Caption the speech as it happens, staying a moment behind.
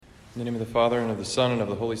In the name of the Father, and of the Son, and of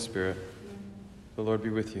the Holy Spirit. The Lord be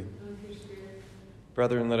with you.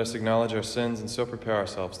 Brethren, let us acknowledge our sins and so prepare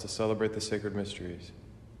ourselves to celebrate the sacred mysteries.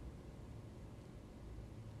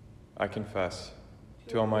 I confess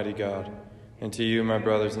to Almighty God and to you, my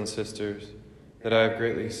brothers and sisters, that I have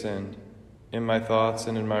greatly sinned in my thoughts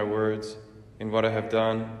and in my words, in what I have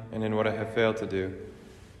done and in what I have failed to do,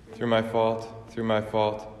 through my fault, through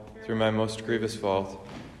my most grievous fault.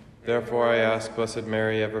 Therefore I ask Blessed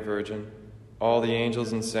Mary, ever Virgin, all the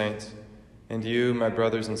angels and saints, and you, my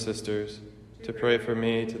brothers and sisters, to pray for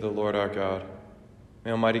me to the Lord our God.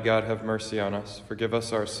 May Almighty God have mercy on us, forgive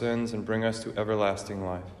us our sins, and bring us to everlasting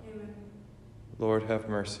life. Amen. Lord, have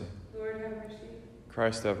mercy. Lord, have mercy.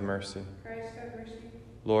 Christ, have mercy. Christ, have mercy.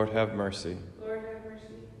 Lord, have mercy. Lord, have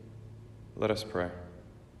mercy. Let us pray.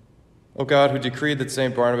 O God, who decreed that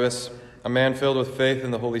St. Barnabas, a man filled with faith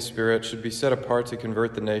in the Holy Spirit, should be set apart to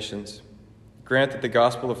convert the nations, grant that the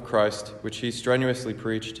gospel of Christ, which he strenuously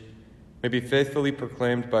preached, may be faithfully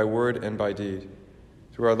proclaimed by word and by deed.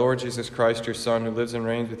 Through our Lord Jesus Christ, your Son, who lives and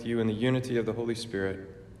reigns with you in the unity of the Holy Spirit,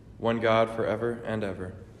 one God, forever and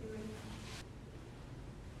ever. Amen.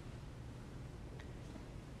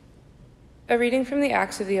 A reading from the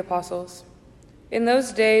Acts of the Apostles. In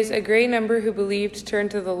those days, a great number who believed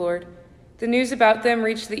turned to the Lord. The news about them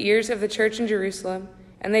reached the ears of the church in Jerusalem,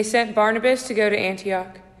 and they sent Barnabas to go to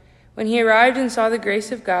Antioch. When he arrived and saw the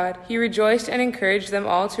grace of God, he rejoiced and encouraged them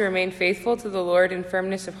all to remain faithful to the Lord in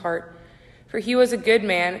firmness of heart. For he was a good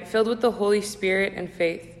man, filled with the Holy Spirit and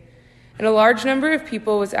faith. And a large number of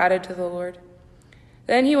people was added to the Lord.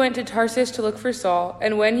 Then he went to Tarsus to look for Saul,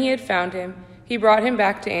 and when he had found him, he brought him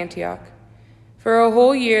back to Antioch. For a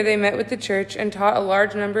whole year they met with the church and taught a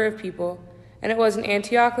large number of people, and it was in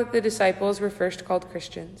Antioch that the disciples were first called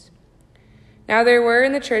Christians. Now there were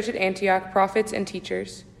in the church at Antioch prophets and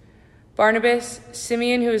teachers: Barnabas,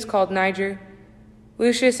 Simeon, who was called Niger,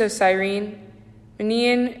 Lucius of Cyrene,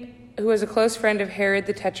 Manaen, who was a close friend of Herod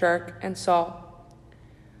the Tetrarch, and Saul.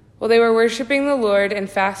 While they were worshiping the Lord and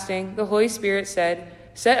fasting, the Holy Spirit said,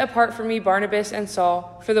 "Set apart for me Barnabas and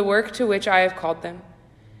Saul for the work to which I have called them."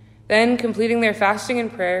 Then, completing their fasting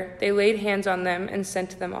and prayer, they laid hands on them and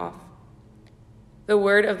sent them off. The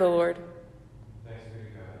word of the Lord. Thanks be to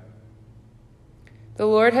God. The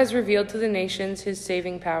Lord has revealed to the nations his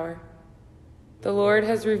saving power. The Lord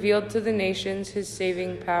has revealed to the nations his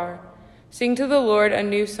saving power. Sing to the Lord a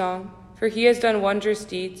new song, for he has done wondrous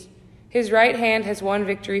deeds. His right hand has won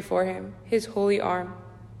victory for him, his holy arm.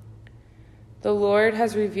 The Lord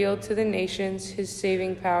has revealed to the nations his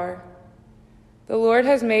saving power. The Lord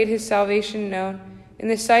has made his salvation known. In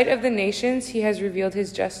the sight of the nations he has revealed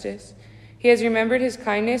his justice. He has remembered his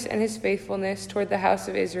kindness and his faithfulness toward the house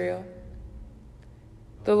of Israel.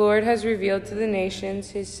 The Lord has revealed to the nations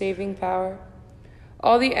his saving power.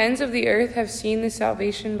 All the ends of the earth have seen the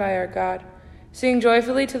salvation by our God. Sing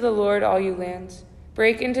joyfully to the Lord, all you lands.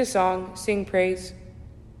 Break into song, sing praise.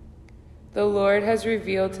 The Lord has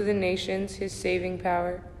revealed to the nations his saving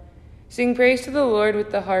power. Sing praise to the Lord with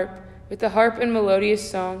the harp and melodious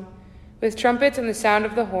song. With trumpets and the sound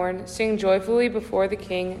of the horn, sing joyfully before the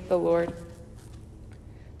King, the Lord.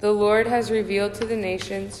 The Lord has revealed to the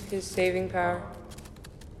nations his saving power.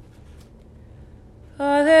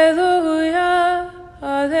 Alleluia,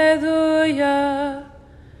 alleluia,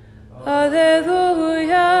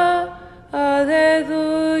 alleluia,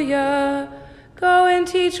 alleluia. Go and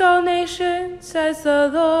teach all nations, says the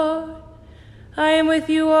Lord. I am with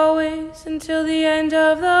you always until the end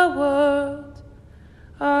of the world.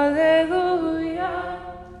 Alleluia,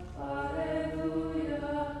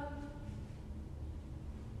 alleluia.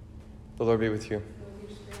 The Lord be with you.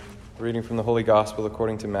 A reading from the Holy Gospel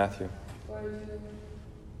according to Matthew.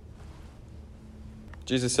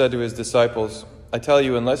 Jesus said to his disciples, "I tell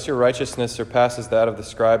you, unless your righteousness surpasses that of the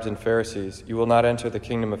scribes and Pharisees, you will not enter the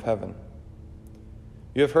kingdom of heaven.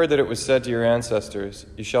 You have heard that it was said to your ancestors,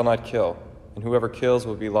 'You shall not kill,' and whoever kills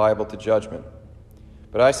will be liable to judgment.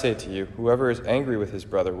 But I say to you, whoever is angry with his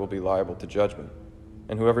brother will be liable to judgment.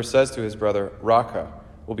 And whoever says to his brother, 'Raca,'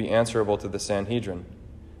 will be answerable to the Sanhedrin.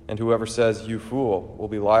 And whoever says, 'You fool,' will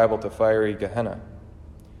be liable to fiery Gehenna.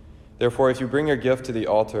 Therefore, if you bring your gift to the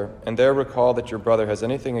altar, and there recall that your brother has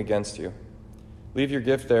anything against you, leave your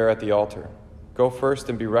gift there at the altar. Go first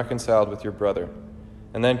and be reconciled with your brother,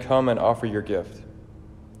 and then come and offer your gift.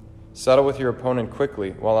 Settle with your opponent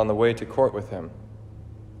quickly while on the way to court with him.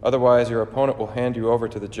 Otherwise, your opponent will hand you over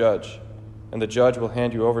to the judge, and the judge will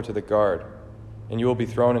hand you over to the guard, and you will be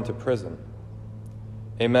thrown into prison.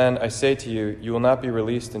 Amen, I say to you, you will not be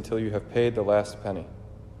released until you have paid the last penny."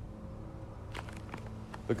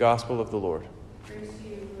 The Gospel of the Lord. Praise to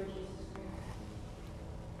you, Lord Jesus Christ.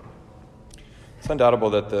 It's undoubtable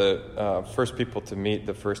that the first people to meet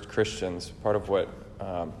the first Christians, part of what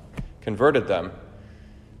converted them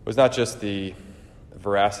was not just the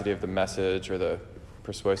veracity of the message or the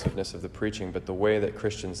persuasiveness of the preaching, but the way that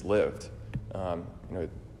Christians lived.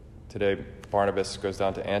 Today Barnabas goes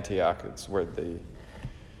down to Antioch. It's where the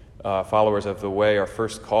followers of the way are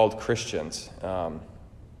first called Christians.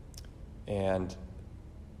 And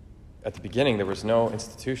at the beginning, there was no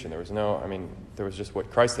institution. There was just what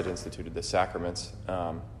Christ had instituted, the sacraments,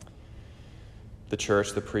 the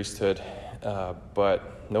church, the priesthood,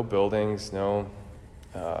 but no buildings, no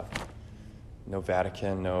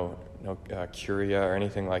Vatican, no curia or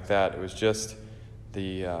anything like that. It was just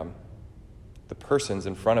the persons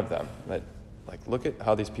in front of them that, look at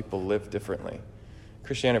how these people live differently.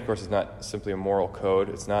 Christianity, of course, is not simply a moral code.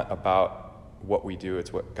 It's not about what we do.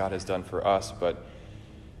 It's what God has done for us. But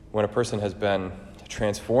when a person has been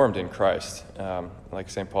transformed in Christ, like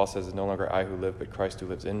St. Paul says, it's no longer I who live, but Christ who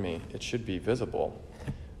lives in me, it should be visible.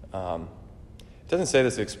 It doesn't say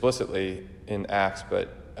this explicitly in Acts,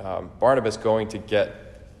 but Barnabas going to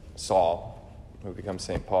get Saul, who becomes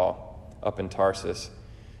St. Paul, up in Tarsus,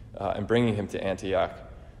 and bringing him to Antioch.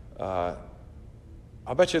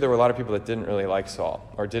 I'll bet you there were a lot of people that didn't really like Saul,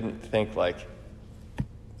 or didn't think,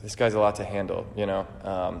 this guy's a lot to handle,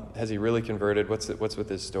 Has he really converted? What's with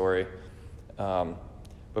his story?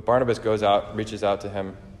 But Barnabas goes out, reaches out to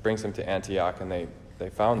him, brings him to Antioch, and they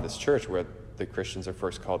found this church where the Christians are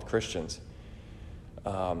first called Christians.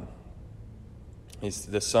 He's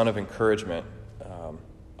the son of encouragement,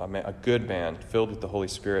 a good man, filled with the Holy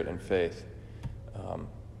Spirit and faith.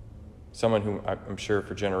 Someone who I'm sure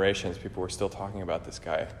for generations people were still talking about this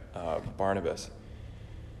guy, Barnabas.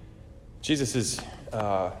 Jesus'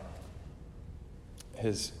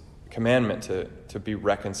 his commandment to be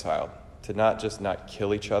reconciled, to not just not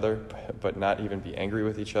kill each other, but not even be angry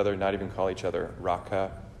with each other, not even call each other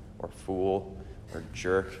raka or fool or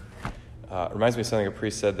jerk. Reminds me of something a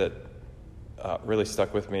priest said that really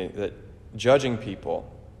stuck with me, that judging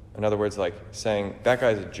people, in other words, saying, that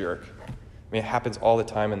guy's a jerk. It happens all the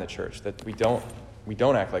time in the church, that we don't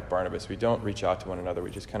act like Barnabas. We don't reach out to one another.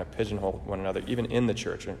 We just kind of pigeonhole one another, even in the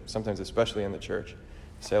church, and sometimes especially in the church.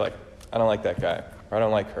 Say, I don't like that guy, or I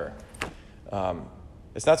don't like her.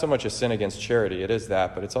 It's not so much a sin against charity. It is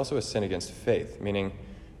that, but it's also a sin against faith, meaning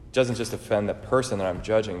it doesn't just offend the person that I'm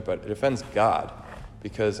judging, but it offends God,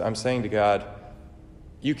 because I'm saying to God,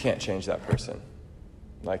 you can't change that person.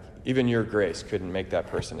 Even your grace couldn't make that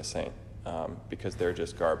person a saint, because they're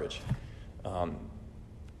just garbage.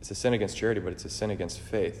 It's a sin against charity, but it's a sin against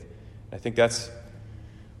faith. And I think that's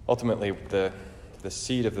ultimately the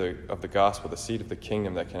seed of the gospel, the seed of the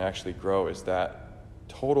kingdom that can actually grow, is that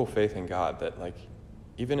total faith in God, that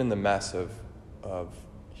even in the mess of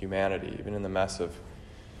humanity, even in the mess of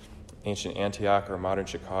ancient Antioch or modern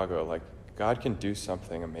Chicago, God can do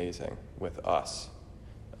something amazing with us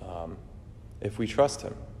if we trust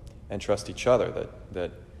him and trust each other,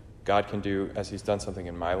 that God can do, as he's done something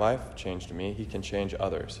in my life, changed me, he can change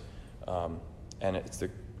others. And it's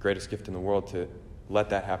the greatest gift in the world to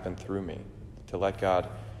let that happen through me, to let God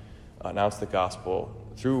announce the gospel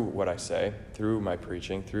through what I say, through my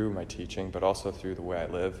preaching, through my teaching, but also through the way I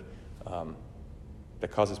live,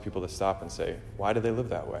 that causes people to stop and say, why do they live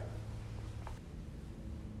that way?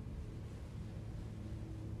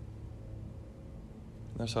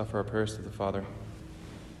 Let's offer our prayers to the Father.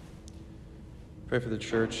 Pray for the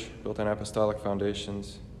church, built on apostolic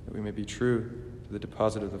foundations, that we may be true to the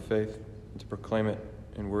deposit of the faith and to proclaim it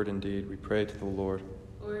in word and deed. We pray to the Lord.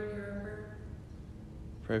 Lord, hear our prayer.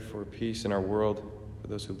 Pray for peace in our world, for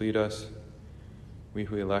those who lead us, we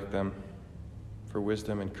who elect them. For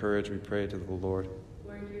wisdom and courage, we pray to the Lord.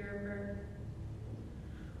 Lord, hear our prayer.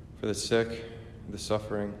 For the sick, the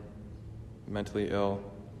suffering, the mentally ill,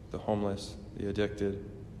 the homeless, the addicted,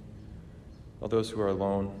 all those who are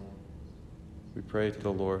alone, we pray to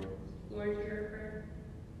the Lord. Lord, hear our prayer.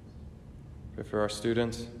 Pray for our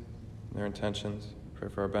students and their intentions. Pray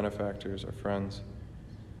for our benefactors, our friends,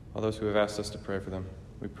 all those who have asked us to pray for them.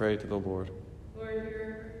 We pray to the Lord. Lord, hear our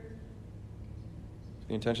prayer. For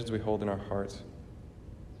the intentions we hold in our hearts.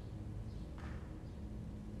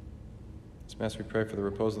 This Mass we pray for the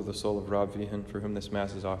repose of the soul of Rob Vihan, for whom this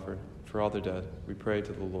Mass is offered. For all the dead, we pray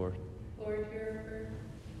to the Lord. Lord, hear our prayer.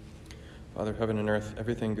 Father, heaven and earth,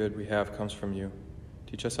 everything good we have comes from you.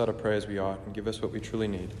 Teach us how to pray as we ought, and give us what we truly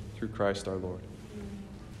need, through Christ our Lord.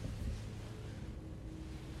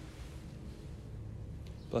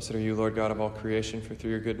 Blessed are you, Lord God of all creation, for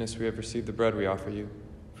through your goodness we have received the bread we offer you.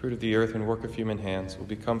 Fruit of the earth and work of human hands will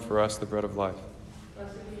become for us the bread of life.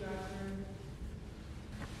 Blessed be God's name.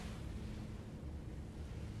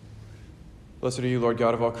 Blessed are you, Lord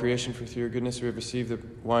God of all creation, for through your goodness we have received the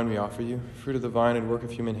wine we offer you. Fruit of the vine and work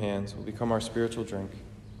of human hands will become our spiritual drink.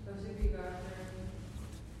 Blessed be God forever.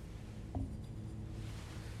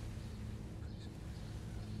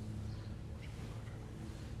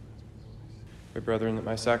 Pray, brethren, that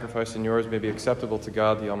my sacrifice and yours may be acceptable to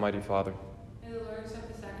God, the Almighty Father. May the Lord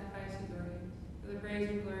accept the sacrifice he brought for the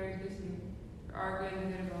praise and glory of his name, for our good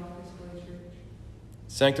and the good of all his holy church.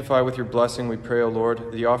 Sanctify with your blessing, we pray, O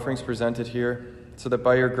Lord, the offerings presented here, so that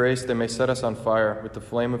by your grace they may set us on fire with the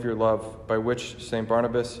flame of your love, by which St.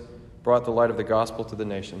 Barnabas brought the light of the gospel to the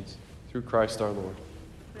nations. Through Christ our Lord.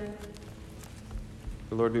 Amen.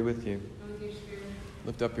 The Lord be with you. And with your spirit,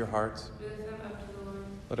 Lift up your hearts. lift them up to the Lord.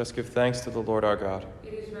 Let us give thanks to the Lord our God.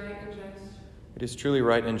 It is right and just. It is truly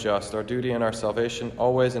right and just, our duty and our salvation,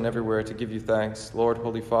 always and everywhere to give you thanks, Lord,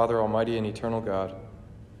 Holy Father, Almighty and eternal God.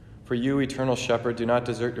 For you, eternal Shepherd, do not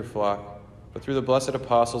desert your flock, but through the blessed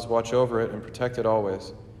apostles watch over it and protect it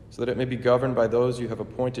always, so that it may be governed by those you have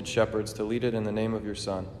appointed shepherds to lead it in the name of your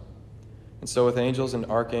Son. And so with angels and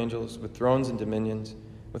archangels, with thrones and dominions,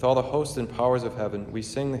 with all the hosts and powers of heaven, we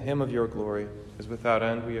sing the hymn of your glory, as without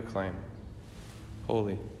end we acclaim.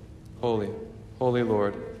 Holy, holy, holy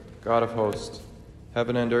Lord, God of hosts,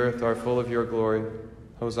 heaven and earth are full of your glory.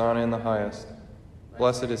 Hosanna in the highest.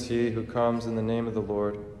 Blessed is he who comes in the name of the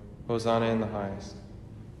Lord. Hosanna in the highest.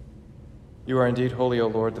 You are indeed holy, O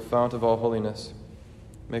Lord, the fount of all holiness.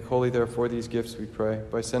 Make holy, therefore, these gifts, we pray,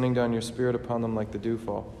 by sending down your Spirit upon them like the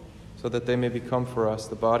dewfall, so that they may become for us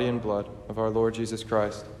the body and blood of our Lord Jesus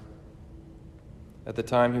Christ. At the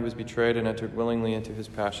time he was betrayed and entered willingly into his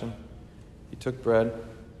passion, he took bread,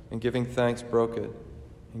 and giving thanks, broke it,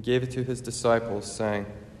 and gave it to his disciples, saying,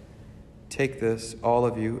 "Take this, all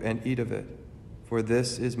of you, and eat of it, for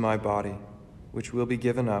this is my body, which will be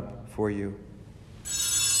given up for you."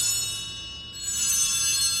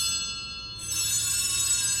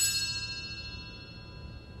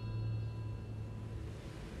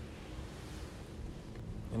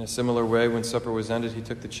 In a similar way, when supper was ended, he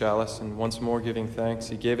took the chalice, and once more giving thanks,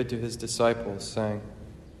 he gave it to his disciples, saying,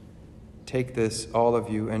 "Take this, all of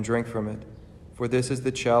you, and drink from it, for this is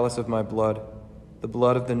the chalice of my blood, the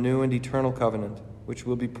blood of the new and eternal covenant, which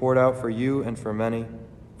will be poured out for you and for many,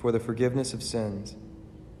 for the forgiveness of sins.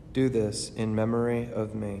 Do this in memory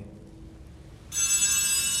of me."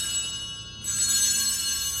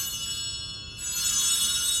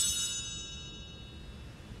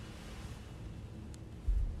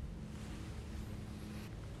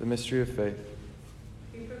 The mystery of faith.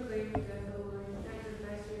 We proclaim the death of the Lord, and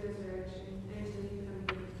confess your resurrection, until you come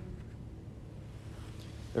again.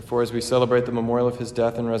 Therefore, as we celebrate the memorial of his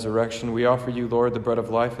death and resurrection, we offer you, Lord, the bread of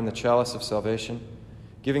life and the chalice of salvation,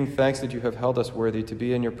 giving thanks that you have held us worthy to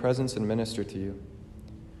be in your presence and minister to you.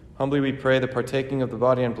 Humbly we pray that, partaking of the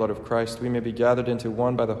body and blood of Christ, we may be gathered into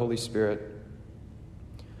one by the Holy Spirit.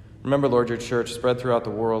 Remember, Lord, your church spread throughout the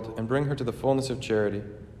world, and bring her to the fullness of charity,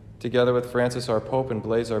 together with Francis our Pope and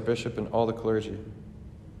Blaise our Bishop and all the clergy.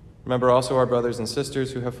 Remember also our brothers and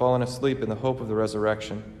sisters who have fallen asleep in the hope of the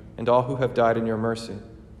resurrection, and all who have died in your mercy.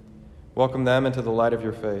 Welcome them into the light of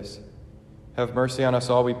your face. Have mercy on us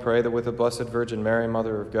all, we pray, that with the Blessed Virgin Mary,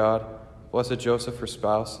 Mother of God, blessed Joseph, her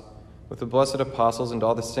spouse, with the blessed apostles and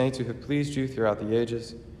all the saints who have pleased you throughout the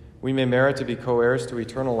ages, we may merit to be co-heirs to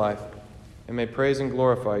eternal life, and may praise and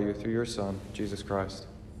glorify you through your Son, Jesus Christ.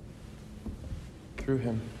 Through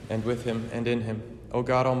him, and with him, and in him, O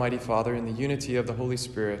God, Almighty Father, in the unity of the Holy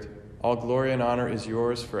Spirit, all glory and honor is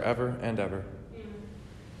yours forever and ever. Amen.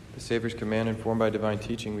 The Savior's command, informed by divine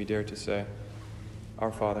teaching, we dare to say,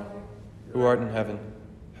 Our Father, who art in heaven,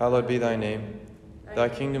 hallowed be thy name. Thy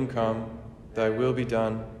kingdom come, thy will be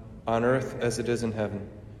done, on earth as it is in heaven.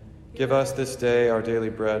 Give us this day our daily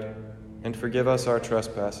bread, and forgive us our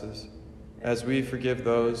trespasses, as we forgive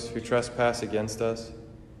those who trespass against us.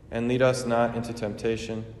 And lead us not into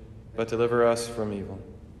temptation, but deliver us from evil.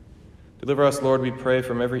 Deliver us, Lord, we pray,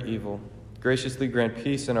 from every evil. Graciously grant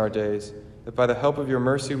peace in our days, that by the help of your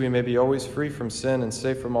mercy we may be always free from sin and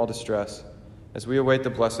safe from all distress, as we await the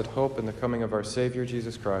blessed hope and the coming of our Savior,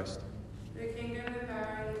 Jesus Christ. The kingdom, the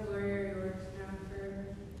power, and the glory are yours, now and forever.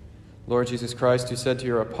 Lord Jesus Christ, who said to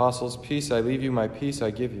your apostles, "Peace I leave you, my peace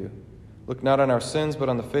I give you," look not on our sins, but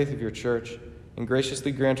on the faith of your church, and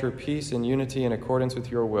graciously grant her peace and unity in accordance with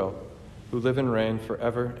your will, who live and reign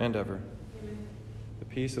forever and ever. Amen. The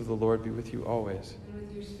peace of the Lord be with you always. And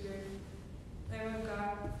with your spirit. Lamb of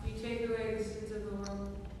God, you take away the sins of the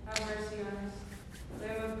world, have mercy on us.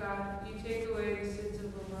 Lamb of God, you take away the sins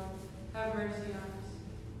of the world, have mercy on us.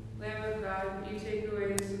 Lamb of God, you take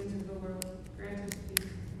away the sins of the world, grant us peace.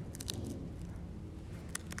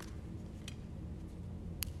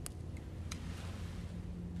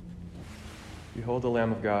 Behold the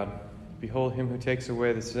Lamb of God. Behold him who takes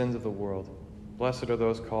away the sins of the world. Blessed are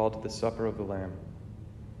those called to the supper of the Lamb.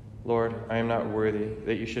 Lord, I am not worthy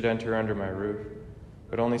that you should enter under my roof,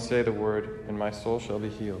 but only say the word, and my soul shall be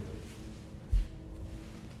healed.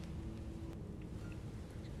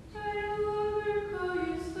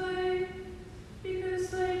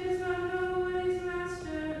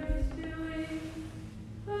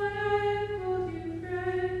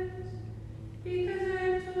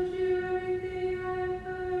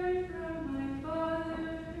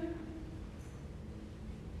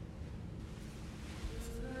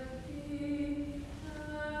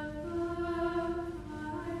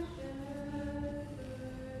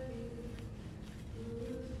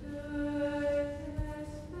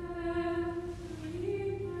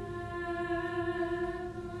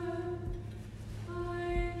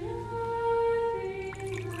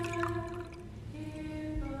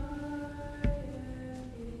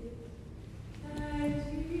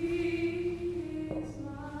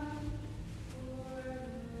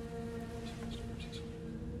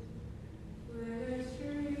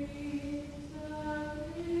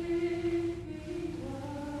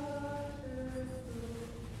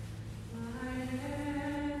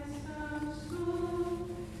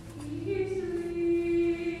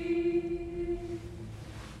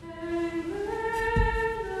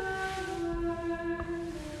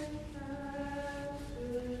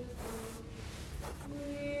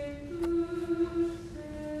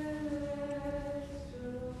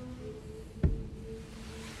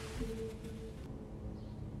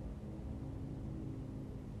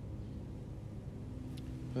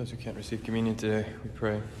 For those who can't receive communion today, we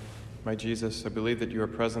pray. My Jesus, I believe that you are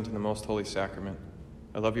present in the most holy sacrament.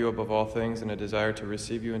 I love you above all things, and I desire to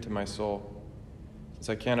receive you into my soul. Since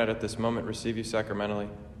I cannot at this moment receive you sacramentally,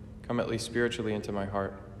 come at least spiritually into my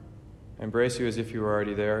heart. I embrace you as if you were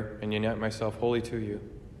already there, and unite myself wholly to you.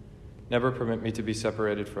 Never permit me to be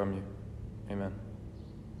separated from you. Amen.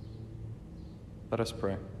 Let us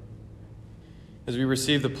pray. As we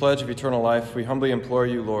receive the pledge of eternal life, we humbly implore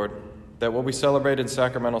you, Lord, that what we celebrate in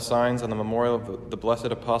sacramental signs on the memorial of the blessed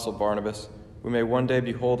Apostle Barnabas, we may one day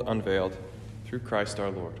behold unveiled through Christ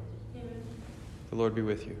our Lord. Amen. The Lord be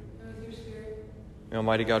with you. And with your spirit. May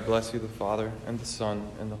Almighty God bless you, the Father, and the Son,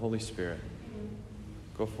 and the Holy Spirit. Amen.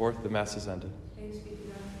 Go forth, the Mass is ended. Thanks be to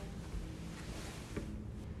God.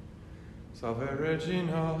 Salve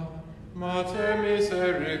Regina, Mater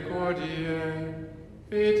misericordiae,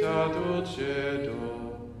 vita dulcedo,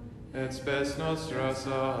 et spes nostra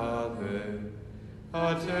salve.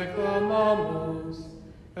 A te clamamus,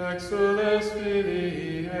 exules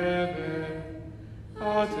Filii Eve,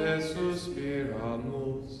 a te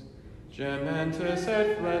suspiramus, gementes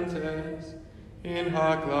et flentes, in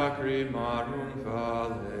hac lacrimarum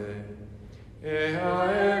vale.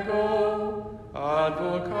 Ea ego,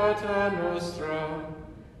 advocata nostra,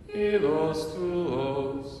 illos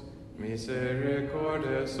tuos,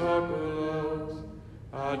 misericordes oculos,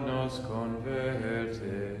 ad nos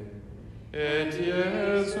converte. Et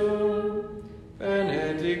Iesum,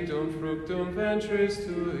 benedictum fructum ventris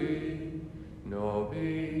tui,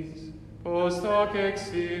 nobis, post hoc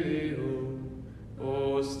exilium,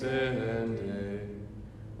 ostende.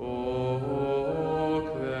 O